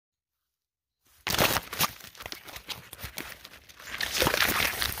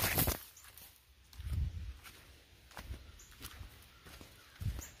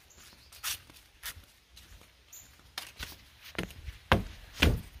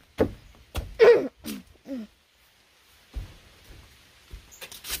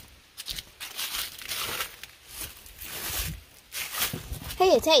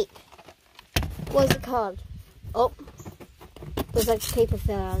tape. What's it called? Oh, there's like paper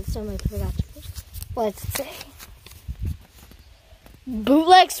fell out. Somebody forgot to put. What does it say?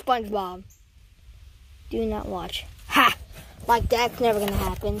 Bootleg Spongebob. Do not watch. Ha! Like that's never gonna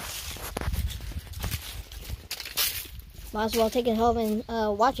happen. Might as well take it home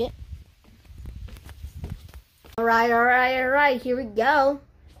and watch it. Alright, here we go.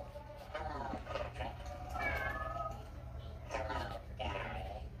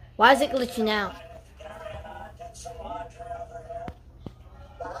 Why is it glitching out?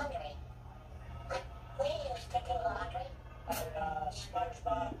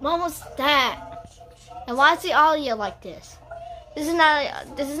 What was that? And why is the audio like this? This is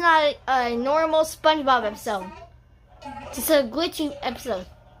not a normal SpongeBob episode. It's a glitchy episode.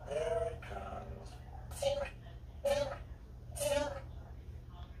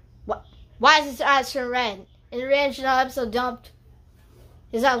 What? Why is his eyes turn red? And the original episode dumped.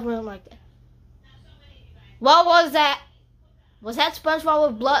 His eyes weren't like that. What was that? Was that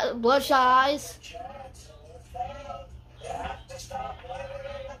SpongeBob with bloodshot eyes?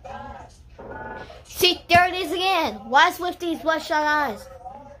 See, there it is again. Why is with these bloodshot eyes?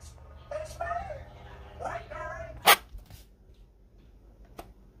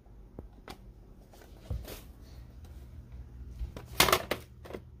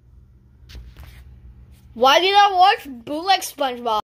 Why did I watch Bootleg Spongebob?